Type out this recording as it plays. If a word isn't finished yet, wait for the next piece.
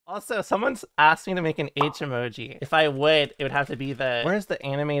Also, someone's asked me to make an H emoji. If I would, it would have to be where's the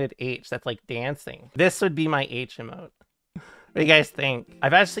animated H that's like dancing? This would be my H emote. What do you guys think?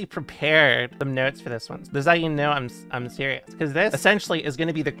 I've actually prepared some notes for this one. This is how you know I'm serious. Because this essentially is going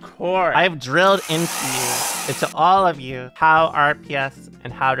to be the core. I've drilled into all of you how RPS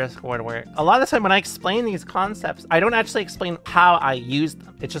and how Discord work. A lot of the time when I explain these concepts, I don't actually explain how I use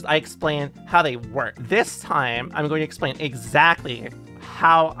them. It's just I explain how they work. This time, I'm going to explain exactly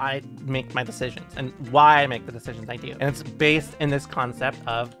how I make my decisions and why I make the decisions I do. And it's based in this concept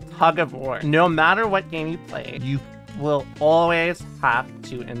of tug of war. No matter what game you play, you will always have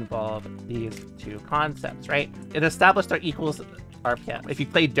to involve these two concepts, right? It established our equals RPS. If you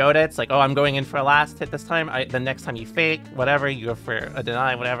play Dota, it's like, oh, I'm going in for a last hit this time. The next time you fake, whatever, you go for a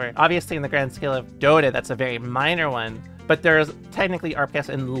deny, whatever. Obviously, in the grand scale of Dota, that's a very minor one, but there's technically RPS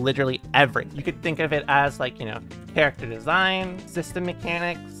in literally everything. You could think of it as like, you know, character design, system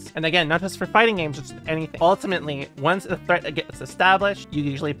mechanics, and again, not just for fighting games, just anything. Ultimately, once a threat gets established, you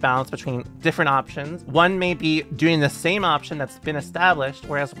usually balance between different options. One may be doing the same option that's been established,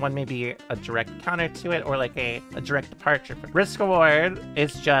 whereas one may be a direct counter to it or like a direct departure. Risk reward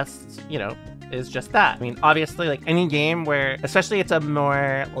is just, you know, is just that. I mean, obviously, like any game where, especially it's a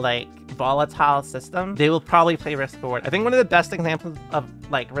more like volatile system, they will probably play risk reward. I think one of the best examples of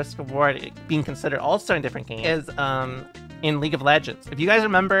like risk reward being considered also in different games is in League of Legends. If you guys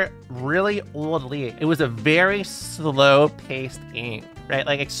remember really old League, it was a very slow-paced game, right?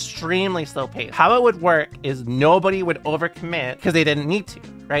 Like extremely slow-paced. How it would work is nobody would overcommit because they didn't need to,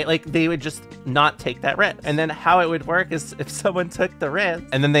 right? Like they would just not take that risk. And then how it would work is if someone took the risk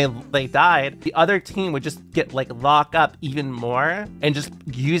and then they died, the other team would just get like lock up even more and just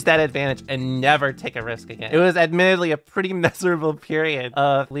use that advantage and never take a risk again. It was admittedly a pretty miserable period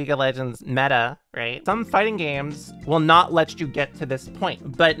of League of Legends meta, right? Some fighting games will not let you get to this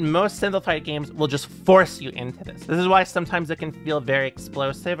point, but most simplified games will just force you into this. This is why sometimes it can feel very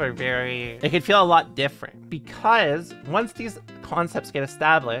explosive or it can feel a lot different, because once these concepts get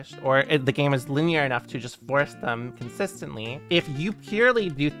established or the game is linear enough to just force them consistently, if you purely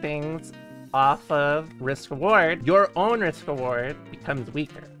do things off of risk reward, your own risk reward becomes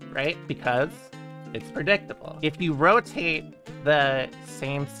weaker, right? Because it's predictable. If you rotate the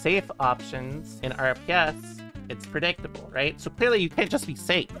same safe options in RPS, it's predictable, right? So clearly you can't just be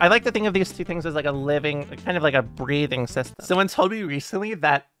safe. I like to think of these two things as like a living, kind of like a breathing system. Someone told me recently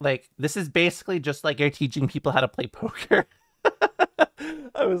that like, this is basically just like you're teaching people how to play poker.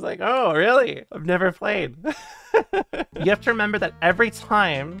 I was like, oh, really? I've never played. You have to remember that every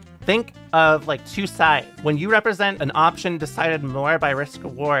time, think of like two sides. When you represent an option decided more by risk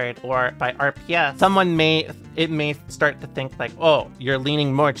reward or by RPS, it may start to think like, oh, you're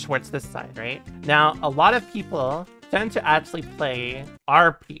leaning more towards this side, right? Now, a lot of people tend to actually play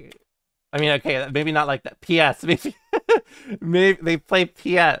RP. I mean, okay, maybe not like that. PS, maybe they play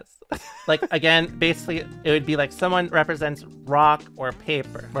PS. Like, again, basically, it would be like someone represents rock or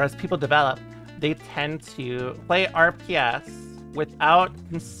paper. Whereas people develop, they tend to play RPS without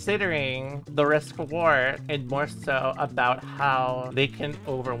considering the risk reward and more so about how they can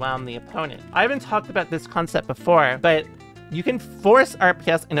overwhelm the opponent. I haven't talked about this concept before, but you can force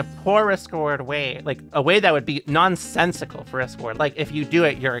RPS in a poor risk reward way, like a way that would be nonsensical for risk reward. Like if you do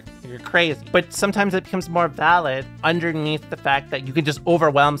it, you're crazy. But sometimes it becomes more valid underneath the fact that you can just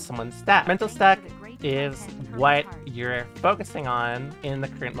overwhelm someone's stack. Mental stack is what you're focusing on in the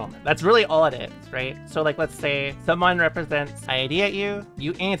current moment. That's really all it is, right? So like, let's say someone represents ID at you,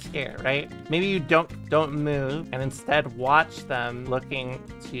 you anti-air, right? Maybe you don't move and instead watch them looking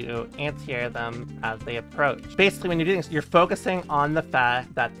to anti-air them as they approach. Basically, when you're doing this, you're focusing on the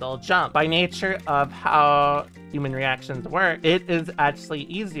fact that they'll jump. By nature of how human reactions work, it is actually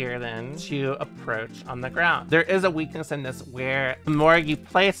easier then to approach on the ground. There is a weakness in this where the more you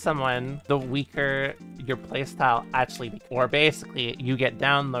play someone, the weaker your playstyle actually becomes, or basically you get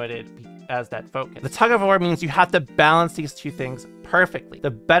downloaded as that focus. The tug of war means you have to balance these two things perfectly.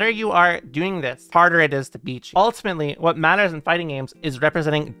 The better you are doing this, harder it is to beat you. Ultimately, what matters in fighting games is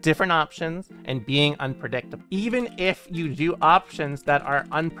representing different options and being unpredictable. Even if you do options that are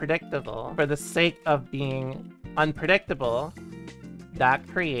unpredictable for the sake of being unpredictable, that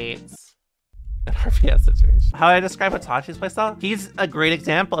creates an RPS situation. How I describe Hitachi's playstyle? He's a great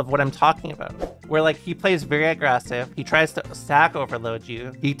example of what I'm talking about. Where like he plays very aggressive, he tries to stack overload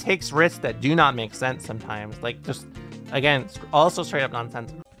you, he takes risks that do not make sense sometimes. Like just, again, also straight up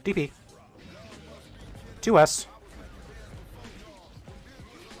nonsense. DP. 2S.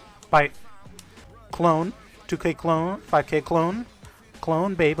 Bite. Clone. 2K clone. 5K clone.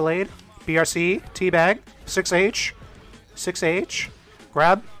 Clone. Beyblade. BRC. Teabag. 6H. 6H.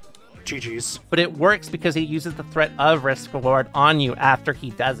 Grab. GG's. But it works because he uses the threat of risk reward on you after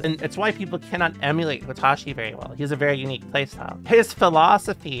he does it. And it's why people cannot emulate Hitachi very well. He has a very unique playstyle. His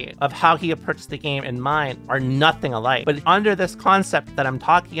philosophy of how he approaches the game and mine are nothing alike. But under this concept that I'm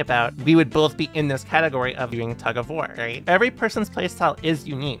talking about, we would both be in this category of doing Tug of War, right? Every person's playstyle is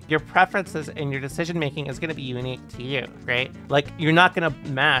unique. Your preferences and your decision making is going to be unique to you, right? Like, you're not going to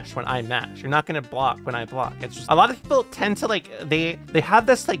mash when I mash. You're not going to block when I block. It's just a lot of people tend to like, they have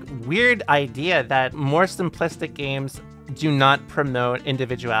this like weird idea that more simplistic games do not promote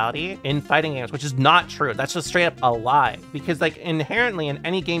individuality in fighting games, which is not true. That's just straight up a lie. Because like inherently in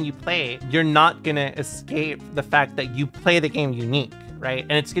any game you play, you're not gonna escape the fact that you play the game unique, right?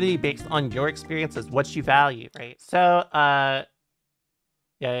 And it's gonna be based on your experiences, what you value, right? So, yeah,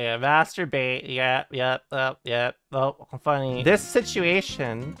 masturbate, yeah, oh, funny. This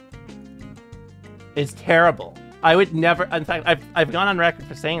situation is terrible. I would never, in fact, I've gone on record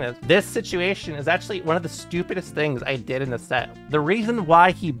for saying this. This situation is actually one of the stupidest things I did in the set. The reason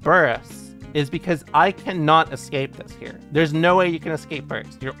why he bursts is because I cannot escape this here. There's no way you can escape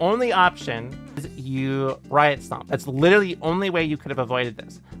burst. Your only option is you riot stomp. That's literally the only way you could have avoided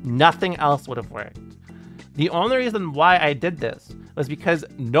this. Nothing else would have worked. The only reason why I did this was because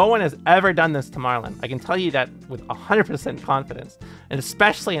no one has ever done this to Marlon. I can tell you that with 100% confidence. And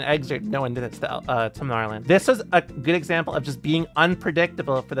especially in Exert, no one did this to Marlon. This was a good example of just being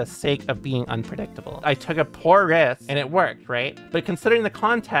unpredictable for the sake of being unpredictable. I took a poor risk and it worked, right? But considering the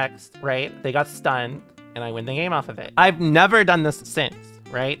context, right? They got stunned and I win the game off of it. I've never done this since.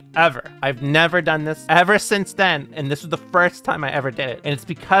 Right? Ever. I've never done this ever since then, and this was the first time I ever did it, and it's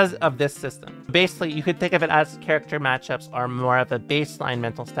because of this system. Basically, you could think of it as character matchups are more of a baseline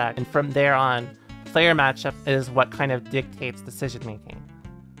mental stack, and from there on, player matchup is what kind of dictates decision making.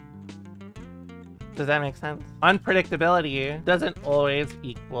 Does that make sense? Unpredictability doesn't always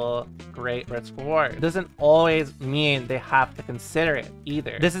equal great risk reward. It doesn't always mean they have to consider it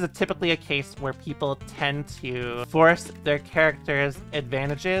either. This is typically a case where people tend to force their characters'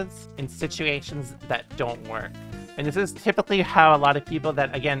 advantages in situations that don't work. And this is typically how a lot of people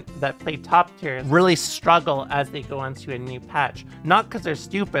that, again, that play top tiers really struggle as they go into a new patch. Not because they're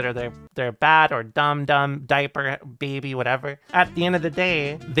stupid or they're bad or dumb, diaper, baby, whatever. At the end of the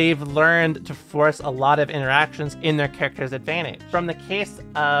day, they've learned to force a lot of interactions in their character's advantage. From the case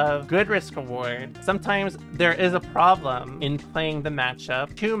of good risk reward, sometimes there is a problem in playing the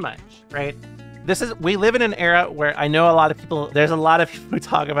matchup too much, right? We live in an era where I know a lot of people, there's a lot of people who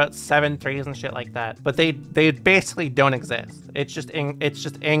talk about 7-3s and shit like that, but they basically don't exist. It's just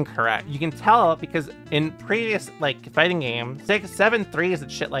incorrect. You can tell because in previous like fighting games, 7-3s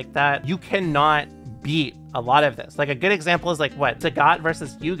and shit like that, you cannot beat a lot of this. Like a good example is like what? Sagat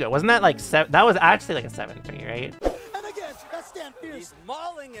versus Hugo. Wasn't that like, that was actually like a 7-3, right? And again, let's stand fierce. He's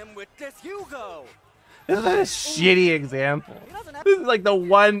mauling him with this Hugo. This is a shitty example. This is like the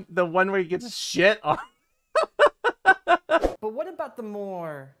one where he gets shit on. But what about the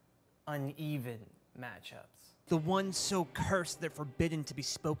more uneven matchups? The ones so cursed they're forbidden to be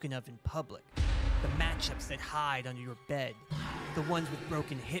spoken of in public. The matchups that hide under your bed. The ones with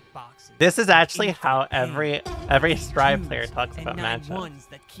broken hitboxes. This is actually how every Strive player talks about matchups.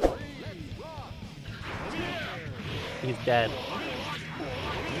 That keep... He's dead.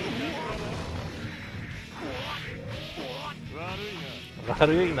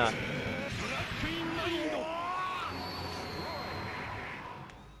 Varuna.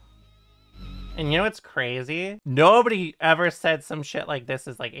 And you know what's crazy? Nobody ever said some shit like this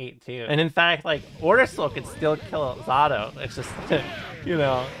is like 8-2. And in fact, like, Order Soul could still kill Zato. It's just, you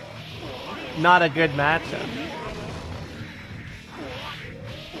know, not a good matchup.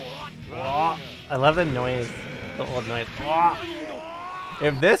 I love the noise, the old noise.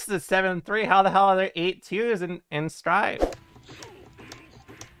 If this is 7-3, how the hell are there 8-2s in Strive?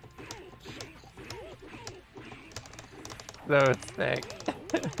 So sick.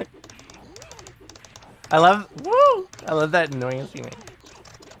 I love that noise you make.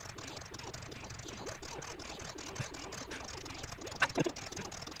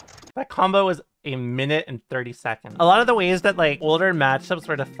 That combo was a minute and 30 seconds. A lot of the ways that like older matchups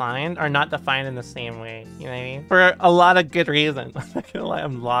were defined are not defined in the same way. You know what I mean? For a lot of good reasons. I'm not gonna lie,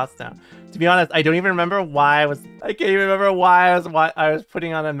 I'm lost now. To be honest, I don't even remember why I can't even remember why I was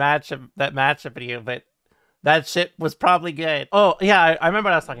putting on that matchup video, but that shit was probably good. Oh, yeah, I remember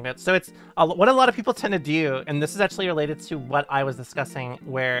what I was talking about. So it's what a lot of people tend to do, and this is actually related to what I was discussing,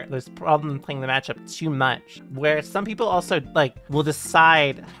 where there's a problem playing the matchup too much, where some people also like will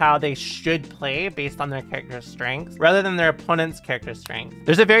decide how they should play based on their character's strengths rather than their opponent's character's strength.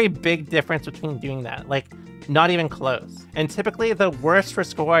 There's a very big difference between doing that. Like, Not even close. And typically the worst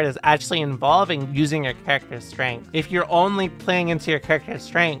risk reward is actually involving using your character's strength. If you're only playing into your character's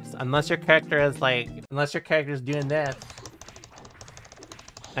strengths, unless your character is doing this,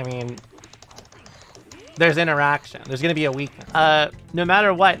 I mean, there's interaction. There's gonna be a weakness. No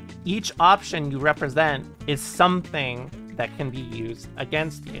matter what, each option you represent is something that can be used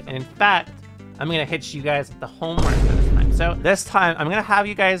against you. And in fact, I'm gonna hit you guys with the homework for this time. So this time, I'm gonna have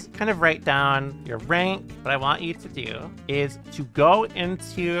you guys kind of write down your rank. What I want you to do is to go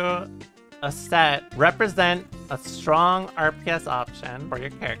into a set, represent a strong RPS option for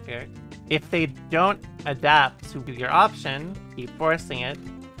your character. If they don't adapt to your option, keep forcing it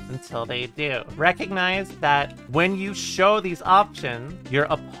until they do. Recognize that when you show these options, your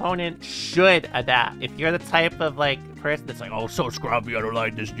opponent should adapt. If you're the type of like person that's like, oh, so scruffy, I don't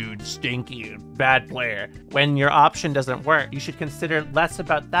like this dude, stinky, bad player. When your option doesn't work, you should consider less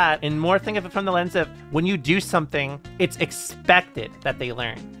about that and more think of it from the lens of when you do something, it's expected that they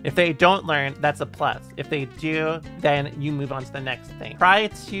learn. If they don't learn, that's a plus. If they do, then you move on to the next thing. Try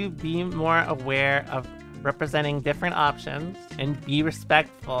to be more aware of representing different options and be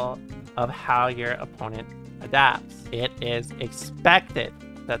respectful of how your opponent adapts. It is expected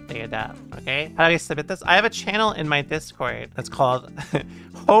that they adapt, okay? How do I submit this? I have a channel in my Discord that's called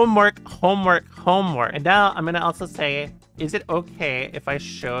Homework. And now I'm gonna also say, is it okay if I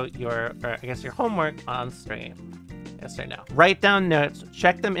show your homework on stream? Yes or no? Write down notes,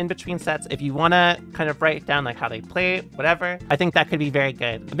 check them in between sets. If you wanna kind of write down like how they play, whatever, I think that could be very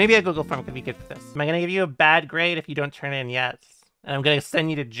good. Maybe a Google form could be good for this. Am I gonna give you a bad grade if you don't turn in? Yes. And I'm gonna send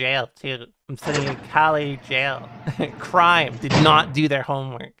you to jail too. I'm sending you to Cali jail. Crime, did not do their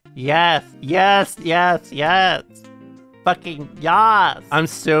homework. Yes. Fucking yes. I'm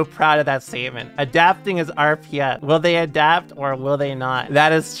so proud of that statement. Adapting is RPS. Will they adapt or will they not?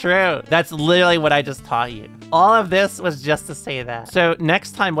 That is true. That's literally what I just taught you. All of this was just to say that. So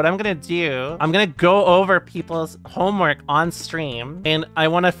next time, what I'm gonna do, I'm gonna go over people's homework on stream, and I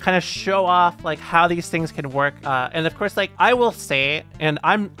wanna kind of show off like how these things can work. And of course, like I will say, and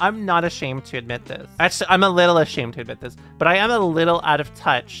I'm not ashamed to admit this. Actually, I'm a little ashamed to admit this, but I am a little out of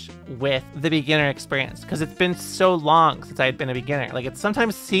touch with the beginner experience because it's been so long since I had been a beginner. Like it's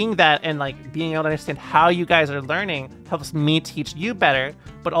sometimes seeing that and like being able to understand how you guys are learning helps me teach you better,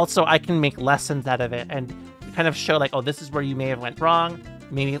 but also I can make lessons out of it and kind of show like, oh, this is where you may have went wrong.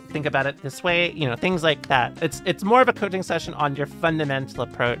 Maybe think about it this way, you know, things like that. It's more of a coaching session on your fundamental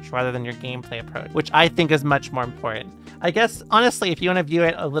approach rather than your gameplay approach, which I think is much more important. I guess, honestly, if you want to view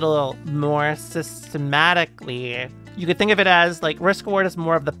it a little more systematically, you could think of it as like risk reward is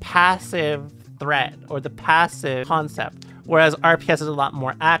more of the passive threat or the passive concept, whereas RPS is a lot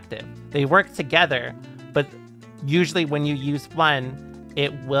more active. They work together, but usually when you use one,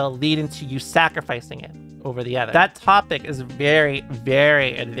 it will lead into you sacrificing it over the other. That topic is very,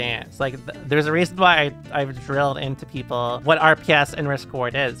 very advanced. Like there's a reason why I've drilled into people what RPS and risk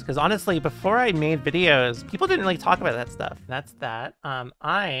reward is. Because honestly, before I made videos, people didn't really talk about that stuff. That's that.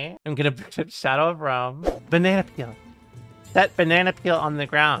 I am gonna put Shadow of Rome, banana peel. Set banana peel on the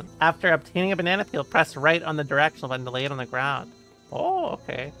ground. After obtaining a banana peel, press right on the directional button to lay it on the ground. Oh,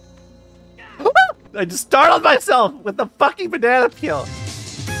 okay. I just startled myself with the fucking banana peel.